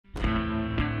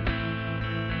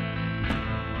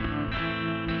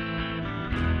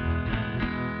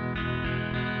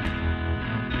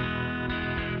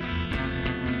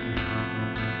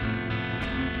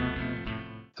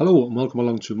Hello and welcome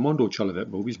along to Mondo Chalavet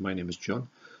Movies. My name is John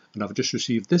and I've just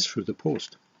received this through the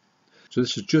post. So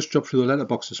this has just dropped through the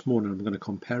letterbox this morning. I'm going to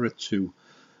compare it to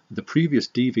the previous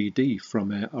DVD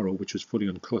from Arrow, which was fully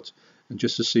uncut, and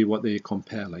just to see what they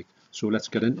compare like. So let's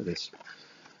get into this.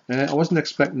 I wasn't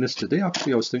expecting this today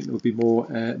actually. I was thinking it would be more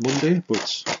Monday,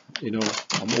 but you know,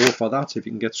 I'm all for that if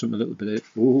you can get something a little bit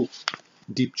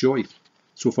deep joy.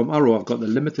 So from Arrow I've got the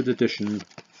limited edition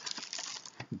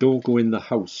Don't Go in the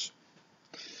House.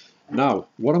 Now,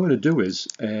 what I'm going to do is,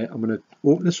 I'm going to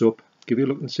open this up, give you a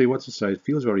look and see what's inside. It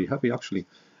feels very heavy actually.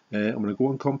 I'm going to go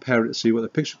and compare it to see what the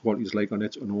picture quality is like on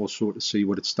it, and also to see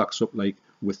what it stacks up like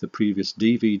with the previous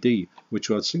DVD,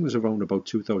 which I think was around about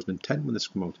 2010 when this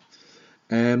came out.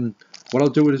 What I'll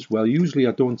do is, well, usually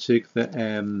I don't take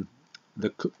the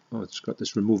it's got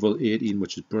this removable 18,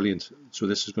 which is brilliant. So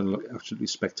this is going to look absolutely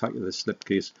spectacular, this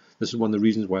slipcase. This is one of the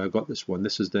reasons why I got this one.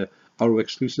 This is the Arrow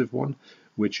exclusive one,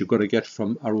 which you've got to get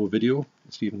from Arrow Video.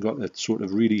 It's even got that sort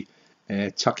of really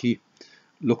tacky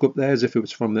look up there, as if it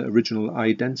was from the original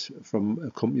ident from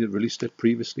a company that released it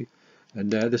previously.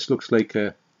 And this looks like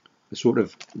a sort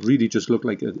of really just looked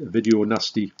like a Video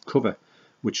Nasty cover,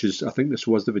 which is, I think this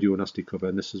was the Video Nasty cover,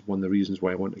 and this is one of the reasons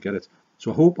why I want to get it.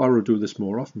 So I hope Arrow do this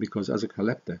more often, because as a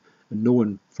collector, and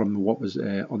knowing from what was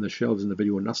on the shelves in the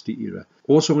Video Nasty era.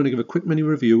 Also, I'm going to give a quick mini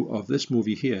review of this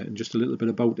movie here, and just a little bit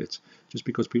about it, just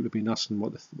because people have been asking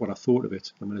what I thought of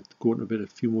it. I'm going to go into a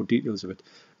few more details of it.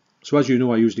 So as you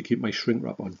know, I usually keep my shrink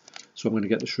wrap on, so I'm going to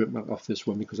get the shrink wrap off this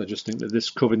one, because I just think that this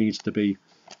cover needs to be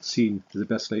seen to the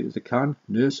best light as it can.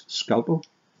 Nurse, scalpel,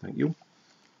 thank you.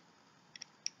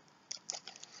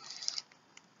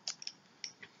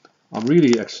 I'm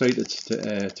really excited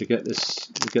to get this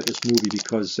movie,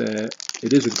 because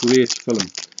it is a great film.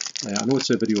 I know it's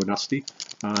a Video Nasty,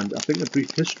 and I think the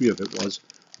brief history of it was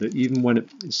that even when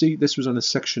this was on a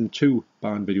Section 2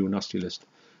 banned Video Nasty list.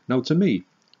 Now, to me,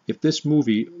 if this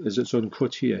movie, as it's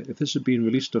uncut here, if this had been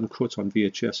released uncut on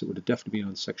VHS, it would have definitely been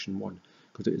on Section 1,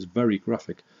 because it is very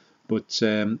graphic. But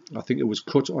I think it was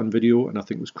cut on video, and I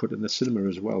think it was cut in the cinema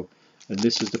as well. And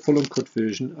this is the full uncut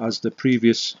version, as the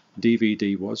previous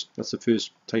DVD was. That's the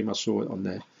first time I saw it on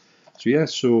there. So yeah,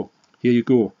 so here you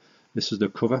go. This is the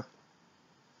cover.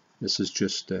 This is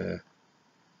just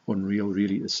unreal,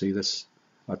 really, to see this.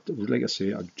 Like I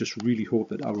say, I just really hope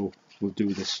that Arrow will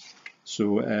do this.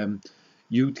 So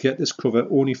you get this cover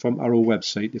only from Arrow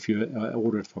website if you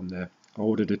order it from there.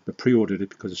 I pre-ordered it,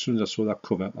 because as soon as I saw that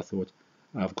cover, I thought,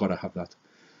 I've got to have that.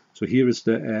 So here is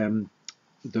the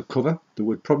cover. There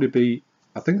would probably be,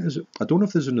 I don't know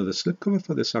if there's another slipcover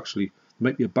for this actually. There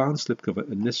might be a barn slipcover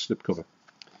in this slipcover.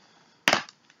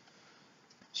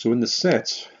 So in the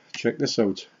set, check this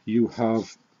out. You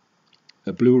have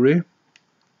a Blu Ray.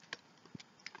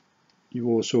 You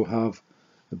also have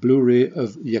a Blu Ray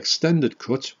of the extended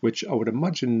cut, which I would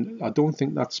imagine, I don't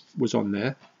think that was on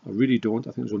there. I really don't.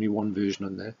 I think there's only one version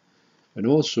on there. And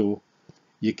also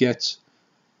you get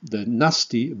the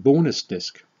Nasty bonus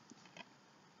disc,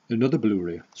 another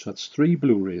Blu-ray. So that's 3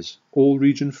 Blu-rays, all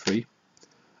region free,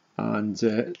 and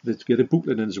let's get a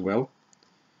booklet in as well.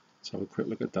 Let's have a quick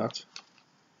look at that.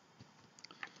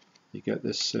 You get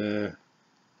this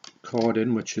card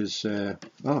in, which is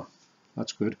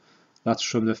that's good. That's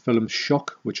from the film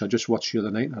Shock, which I just watched the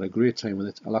other night and had a great time with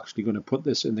it. I'm actually going to put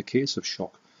this in the case of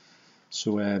Shock.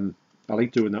 So I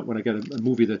like doing that when I get a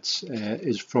movie that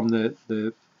is from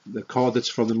the card that's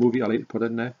from the movie. I like to put it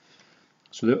in there.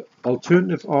 So the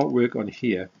alternative artwork on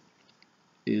here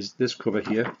is this cover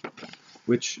here,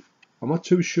 which I'm not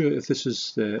too sure if this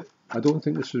is I don't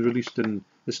think this was released in,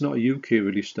 it's not a UK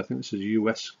release, I think this is a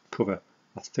US cover,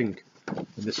 I think. And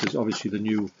this is obviously the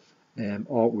new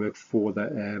artwork for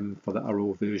the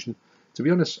Arrow version. To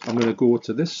be honest, I'm going to go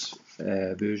to this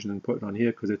version and put it on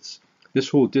here, because this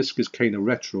whole disc is kind of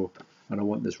retro, and I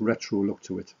want this retro look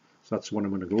to it. So that's what I'm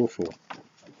going to go for.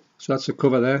 So that's the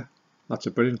cover there. That's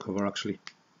a brilliant cover actually,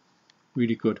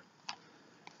 really good.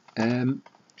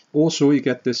 Also you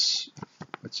get this,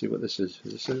 let's see what this is.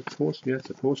 Is this a poster? Yeah, it's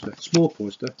a poster, small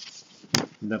poster,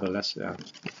 nevertheless. Yeah,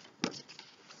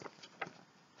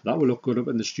 that will look good up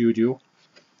in the studio.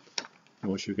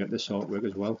 And also you get this artwork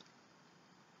as well.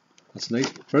 That's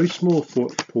nice. Very small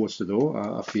poster though,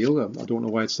 I feel. I don't know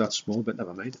why it's that small, but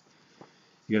never mind.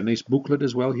 You get a nice booklet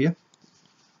as well here.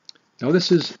 Now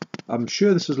this is, I'm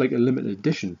sure this is like a limited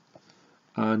edition,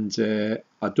 and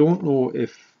I don't know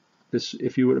if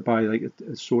you were to buy like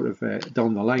a sort of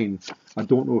down the line, I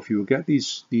don't know if you will get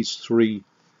these 3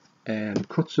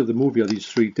 cuts of the movie, or these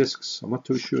 3 discs. I'm not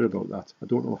too sure about that. I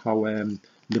don't know how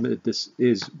limited this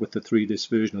is with the 3 disc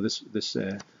version, or this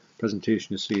presentation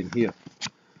you're seeing here.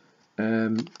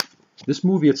 This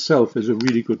movie itself is a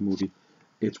really good movie.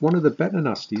 It's one of the better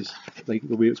nasties, like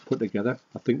the way it's put together.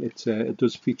 I think it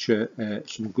does feature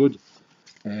some good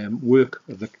work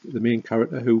of the main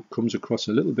character, who comes across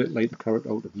a little bit like the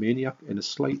character out of Maniac in a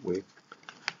slight way,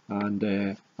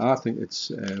 and I think it's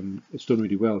done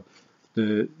really well.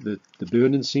 The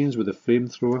burning scenes with the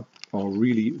flamethrower are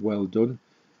really well done,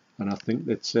 and I think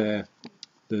that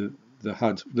they're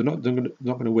not going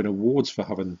to win awards for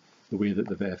having the way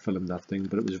that they've filmed that thing,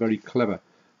 but it was very clever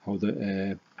how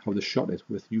they shot it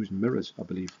with using mirrors, I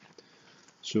believe.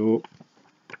 So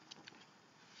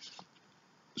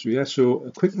yeah, so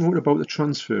a quick note about the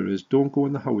transfer is Don't Go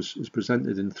in the House is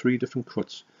presented in 3 different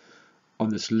cuts on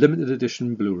this limited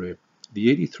edition Blu-ray.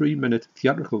 The 83-minute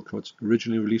theatrical cut,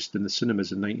 originally released in the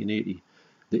cinemas in 1980,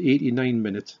 the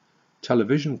 89-minute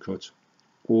television cut,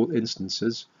 all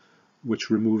instances, which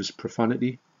removes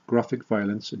profanity, graphic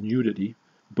violence and nudity,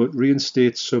 but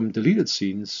reinstates some deleted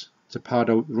scenes to pad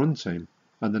out the runtime,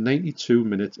 and the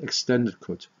 92-minute extended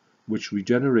cut, which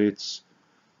regenerates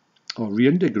or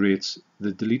reintegrates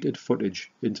the deleted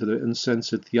footage into the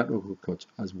uncensored theatrical cut,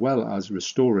 as well as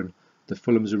restoring the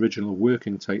film's original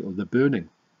working title, The Burning.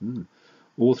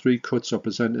 All 3 cuts are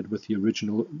presented with the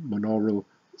original monaural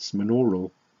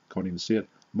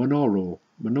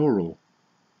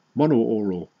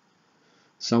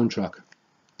soundtrack.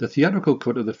 The theatrical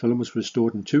cut of the film was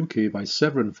restored in 2K by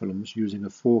Severin Films using a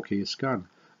 4K scan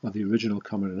of the original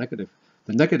camera negative.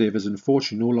 The negative is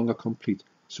unfortunately no longer complete,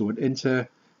 so an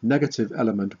inter-negative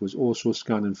element was also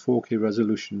scanned in 4K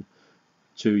resolution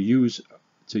to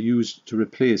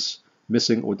replace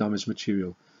missing or damaged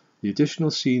material. The additional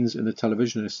scenes in the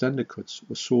television extended cuts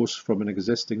were sourced from an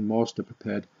existing master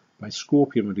prepared by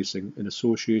Scorpion Releasing in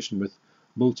association with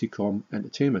Multicom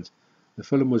Entertainment. The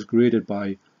film was graded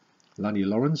by Lanny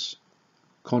Lawrence.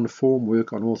 Conform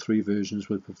work on all 3 versions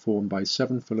was performed by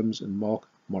Seven Films and Mark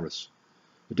Morris.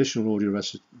 Additional audio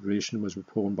restoration was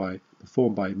performed by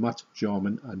Matt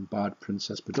Jarman and Bad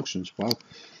Princess Productions. Wow!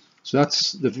 So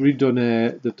they've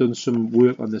done some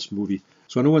work on this movie.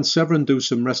 So I know when Severin do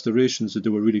some restorations, they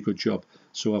do a really good job.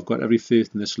 So I've got every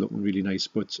faith in this looking really nice.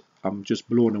 But I'm just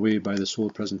blown away by this whole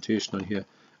presentation on here,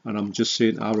 and I'm just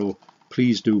saying, Arrow,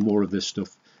 please do more of this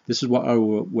stuff. This is what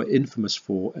Arrow were infamous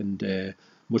for and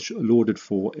much lauded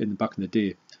for back in the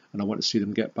day, and I want to see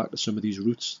them get back to some of these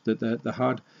roots that they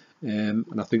had. And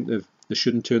I think they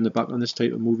shouldn't turn their back on this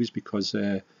type of movies, because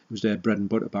it was their bread and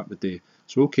butter back in the day.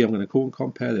 So okay, I'm going to go and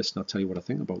compare this, and I'll tell you what I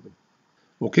think about them.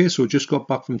 Okay, so just got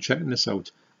back from checking this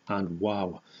out, and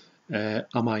wow,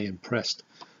 am I impressed.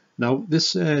 Now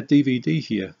this DVD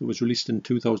here, it was released in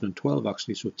 2012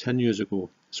 actually, so 10 years ago.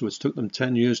 So it's took them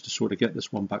 10 years to sort of get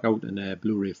this one back out in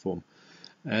Blu-ray form.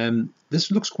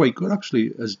 This looks quite good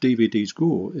actually as DVDs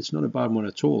go. It's not a bad one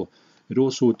at all. It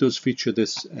also does feature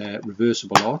this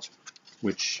reversible art,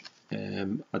 which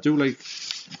I do like.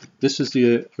 This is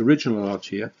the original art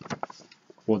here,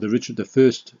 or the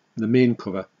main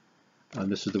cover, and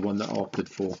this is the one that I opted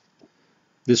for.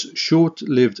 This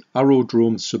short-lived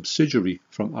Arrowdrome subsidiary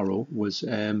from Arrow was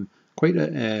quite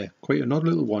an odd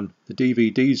little one. The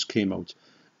DVDs came out,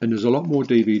 and there's a lot more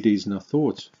DVDs than I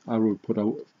thought. Arrow put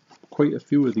out quite a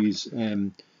few of these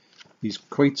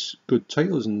quite good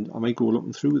titles, and I might go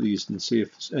looking through these and see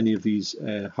if any of these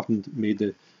haven't made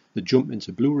the jump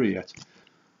into Blu-ray yet.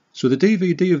 So the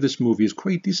DVD of this movie is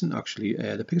quite decent actually.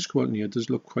 The picture quality here does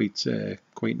look quite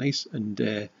nice,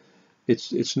 and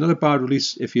it's not a bad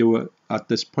release. If you were at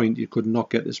this point, you could not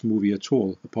get this movie at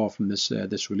all, apart from this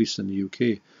release in the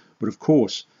UK. But of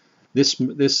course, this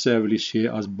release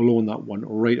here has blown that one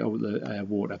right out of the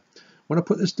water. When I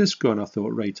put this disc on, I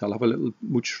thought, right, I'll have a little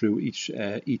mooch through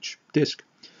each disc.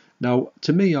 Now,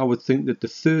 to me, I would think that the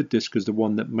 3rd disc is the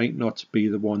one that might not be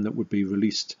the one that would be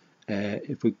released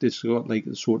if this got like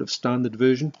a sort of standard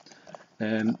version.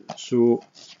 So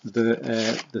the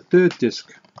 3rd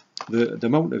disc, the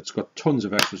amount it's got tons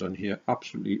of extras on here,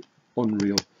 absolutely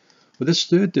unreal. But this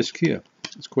 3rd disc here,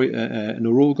 it's quite and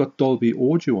they're all got Dolby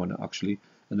audio on it actually,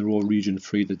 and they're all region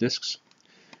free, the discs.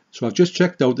 So I've just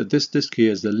checked out that this disc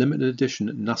here is the limited edition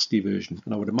nasty version,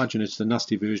 and I would imagine it's the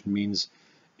nasty version means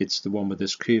it's the one with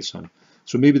this case on.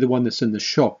 So maybe the one that's in the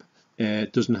shop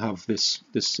doesn't have this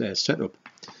setup.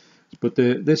 But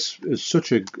this is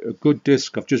such a good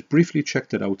disc. I've just briefly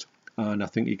checked it out, and I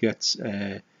think you get,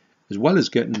 as well as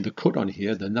getting the cut on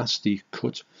here, the nasty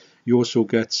cut, you also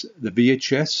get the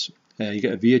VHS. You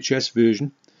get a VHS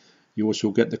version. You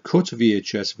also get the cut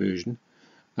VHS version.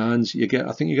 And you get,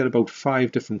 I think you get about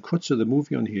 5 different cuts of the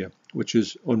movie on here, which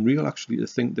is unreal actually, to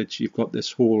think that you've got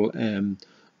this whole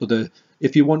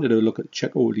if you wanted to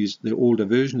check all the older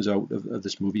versions out of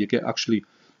this movie, you get actually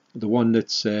the one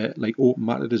that's like open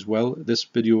matted as well. This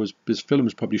film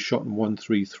is probably shot in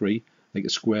 1:3:3, like a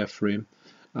square frame,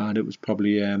 and it was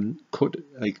probably cut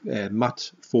like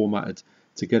matte formatted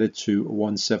to get it to a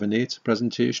 1:7:8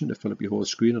 presentation to fill up your whole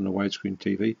screen on a widescreen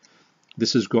TV.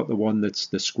 This has got the one that's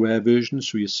the square version,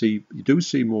 so you do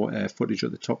see more footage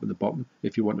at the top and the bottom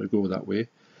if you want to go that way.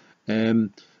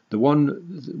 The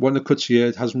one that cuts here,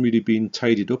 it hasn't really been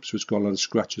tidied up, so it's got a lot of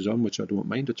scratches on, which I don't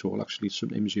mind at all. Actually,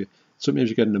 sometimes you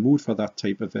get in the mood for that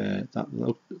type of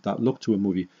that look to a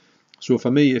movie. So for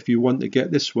me, if you want to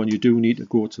get this one, you do need to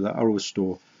go to the Arrow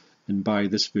store and buy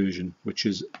this version, which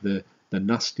is the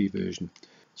nasty version.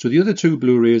 So the other two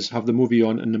Blu-rays have the movie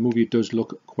on, and the movie does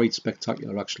look quite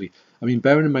spectacular actually. I mean,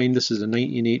 bearing in mind this is a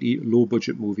 1980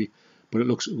 low-budget movie, but it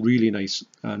looks really nice,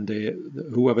 and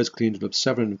whoever's cleaned it up,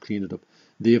 Severin have cleaned it up.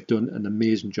 They have done an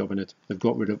amazing job in it. They've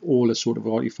got rid of all the sort of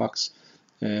artifacts,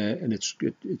 and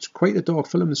it's quite a dark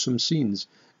film in some scenes,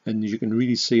 and you can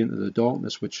really see into the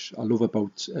darkness, which I love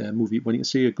about a movie. When you can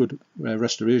see a good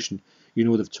restoration, you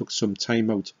know they've took some time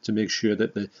out to make sure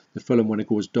that the film, when it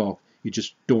goes dark, you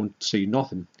just don't see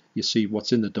nothing. You see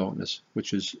what's in the darkness,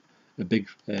 which is a big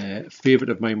favourite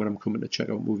of mine when I'm coming to check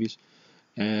out movies.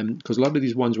 Because a lot of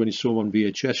these ones, when you saw them on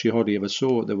VHS, you hardly ever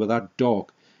saw. They were that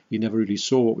dark. You never really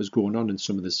saw what was going on in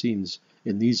some of the scenes.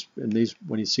 In these,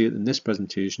 when you see it in this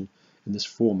presentation, in this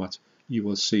format, you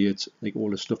will see it like all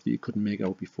the stuff that you couldn't make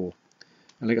out before.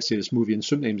 And like I say, this movie, and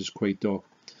sometimes it's quite dark.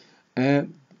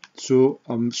 So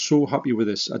I'm so happy with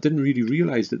this. I didn't really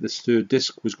realise that this third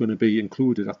disc was going to be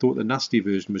included. I thought the nasty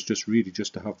version was just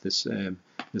to have this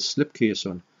this slipcase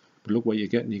on. But look what you're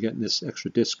getting. You're getting this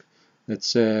extra disc. I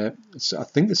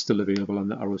think it's still available on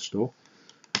the Arrow store.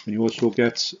 And you also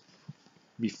get,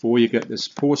 before you get this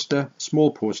poster,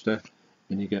 small poster,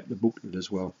 and you get the booklet as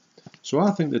well. So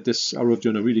I think that this Arrow have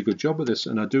done a really good job of this,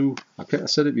 and I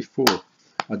said it before,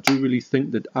 I do really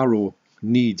think that Arrow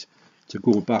need to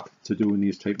go back to doing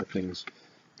these type of things.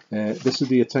 This is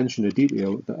the attention to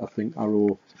detail that I think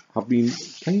Arrow have been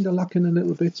kind of lacking a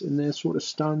little bit in their sort of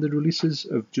standard releases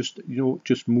of just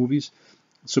movies.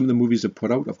 Some of the movies they've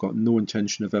put out, I've got no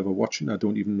intention of ever watching. I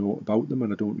don't even know about them,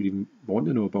 and I don't even want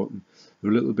to know about them.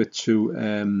 They're a little bit too,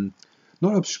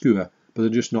 not obscure, but they're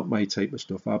just not my type of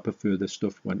stuff. I prefer this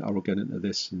stuff when Arrow get into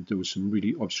this and do some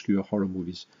really obscure horror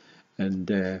movies. And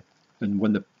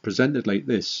when they're presented like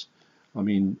this, I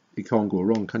mean, you can't go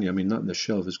wrong, can you? I mean, that on the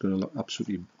shelf is going to look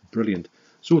absolutely brilliant.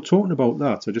 So talking about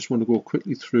that, I just want to go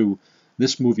quickly through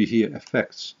this movie here,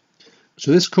 Effects.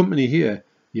 So this company here,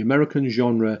 the American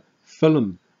Genre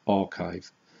Film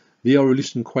Archive, they are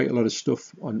releasing quite a lot of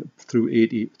stuff through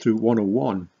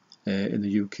 101 in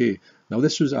the UK. Now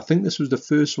I think this was the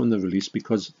first one they released,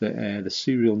 because the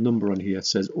serial number on here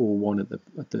says 01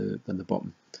 at the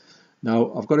bottom.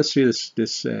 Now I've got to say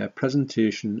this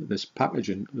presentation, this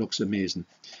packaging looks amazing,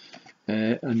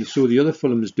 and so the other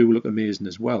films do look amazing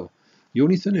as well. The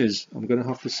only thing is, I'm going to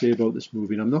have to say about this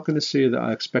movie, and I'm not going to say that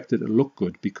I expect it to look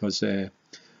good, because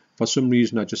for some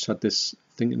reason I just had this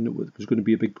thinking it was going to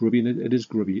be a bit grubby, and it is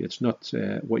grubby. It's not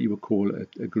what you would call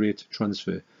a great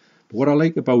transfer. But what I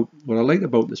like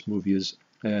about this movie is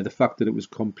the fact that it was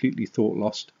completely thought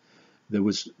lost. They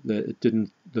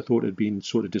thought it had been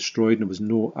sort of destroyed, and there was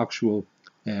no actual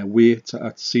way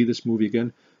to see this movie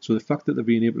again. So the fact that they've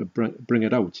been able to bring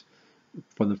it out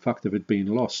from the fact of it being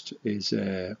lost is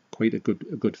quite a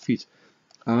good feat.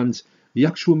 And the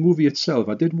actual movie itself,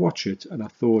 I did watch it, and I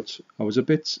thought I was a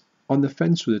bit on the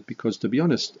fence with it, because to be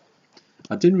honest,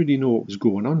 I didn't really know what was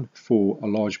going on for a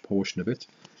large portion of it.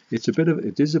 It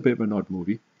is a bit of an odd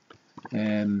movie.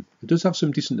 It does have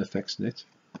some decent effects in it,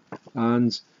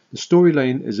 and the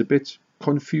storyline is a bit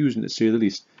confusing to say the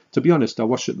least. To be honest, I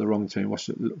watched it at the wrong time. I watched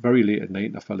it very late at night,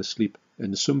 and I fell asleep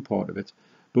in some part of it.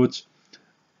 But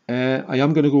I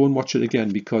am going to go and watch it again,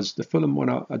 because the film, when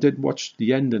I did watch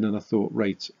the ending, and I thought,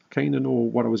 right, I kind of know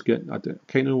what I was getting. I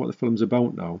kind of know what the film's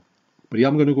about now. But I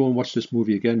am going to go and watch this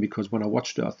movie again, because when I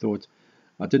watched it, I thought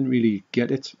I didn't really get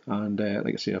it, and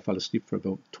like I say, I fell asleep for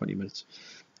about 20 minutes,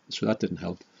 so that didn't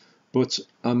help. But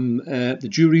the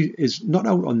jury is not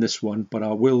out on this one, but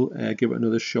I will give it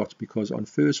another shot, because on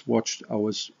first watch I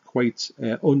was quite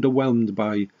underwhelmed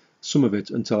by some of it,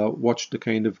 until I watched the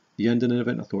ending of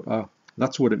it, and I thought,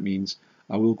 that's what it means.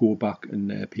 I will go back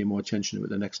and pay more attention to it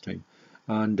the next time.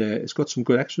 And it's got some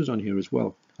good extras on here as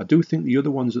well. I do think the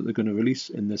other ones that they're going to release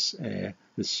in this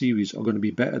series are going to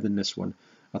be better than this one.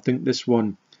 I think this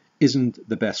one isn't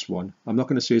the best one. I'm not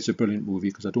going to say it's a brilliant movie,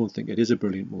 because I don't think it is a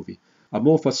brilliant movie. I'm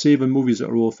all for saving movies that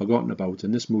are all forgotten about,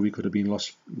 and this movie could have been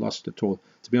lost at all.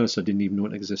 To be honest, I didn't even know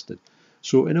it existed.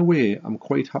 So in a way, I'm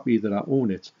quite happy that I own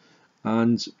it.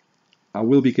 And I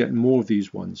will be getting more of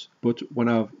these ones, but when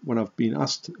I've been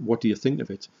asked what do you think of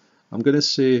it, I'm going to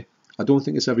say I don't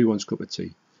think it's everyone's cup of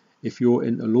tea. If you're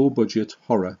into low budget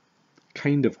horror,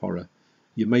 kind of horror,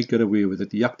 you might get away with it.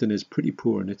 The acting is pretty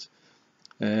poor in it.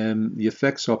 The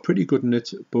effects are pretty good in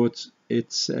it, but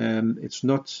it's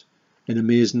not an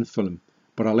amazing film.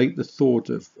 But I like the thought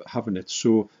of having it.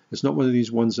 So it's not one of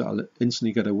these ones that I'll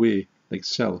instantly get away like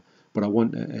Cell. But I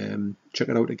want to check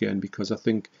it out again because I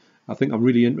think I'm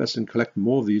really interested in collecting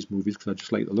more of these movies because I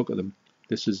just like the look of them.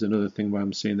 This is another thing where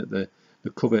I'm saying that the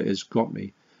cover has got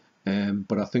me.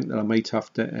 But I think that I might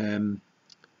have to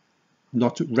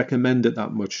not recommend it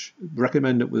that much.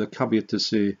 Recommend it with a caveat to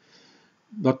say,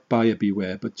 not buyer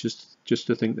beware, but just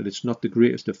to think that it's not the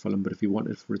greatest of film. But if you want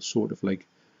it for its sort of like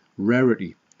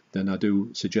rarity, then I do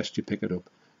suggest you pick it up.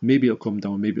 Maybe it'll come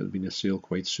down. Maybe it'll be in a sale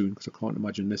quite soon because I can't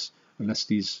imagine this unless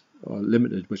these are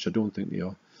limited, which I don't think they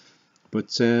are.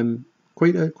 But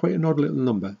quite an odd little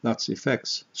number. That's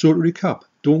effects. So to recap,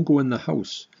 Don't Go in the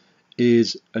House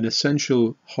is an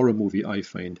essential horror movie, I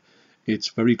find. It's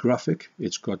very graphic.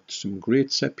 It's got some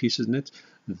great set pieces in it.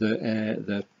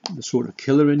 The sort of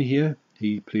killer in here,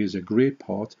 he plays a great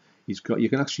part. You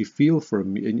can actually feel for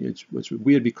him. It's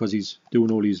weird because he's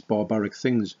doing all these barbaric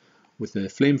things with the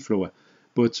flamethrower,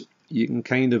 but you can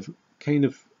kind of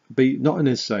be not on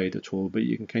his side at all, but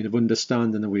you can kind of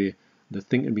understand in a way the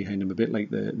thinking behind him, a bit like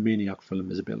the Maniac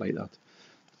film is a bit like that.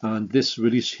 And this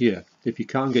release here, if you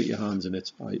can't get your hands on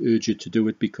it, I urge you to do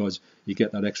it because you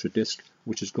get that extra disc,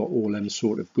 which has got all them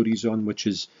sort of goodies on, which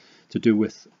is to do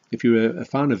with, if you're a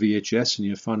fan of VHS and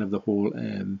you're a fan of the whole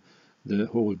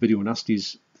Video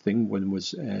Nasties thing, when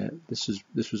was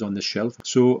this was on the shelf.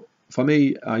 So for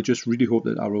me, I just really hope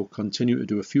that Arrow continue to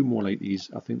do a few more like these.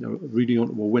 I think they're really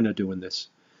onto a winner doing this.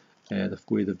 The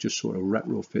way they've just sort of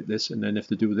retrofit this, and then if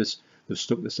they do this, they've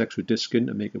stuck this extra disc in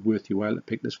to make it worth your while to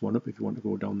pick this one up if you want to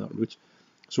go down that route.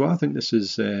 So I think this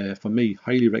is, for me,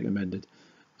 highly recommended.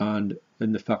 And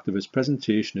in the fact of its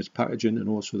presentation, its packaging, and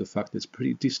also the fact that it's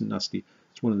pretty decent nasty,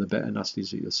 it's one of the better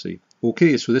nasties that you'll see.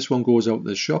 Okay, so this one goes out to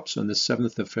the shops on the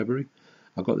 7th of February.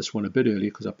 I got this one a bit early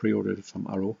because I pre-ordered it from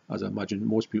Arrow, as I imagine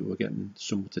most people are getting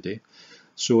some today.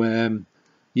 So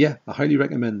yeah, I highly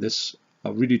recommend this. I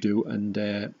really do,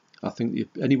 and I think if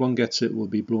anyone gets it will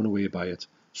be blown away by it.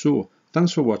 So,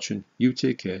 thanks for watching, you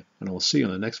take care, and I'll see you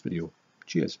on the next video.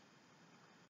 Cheers.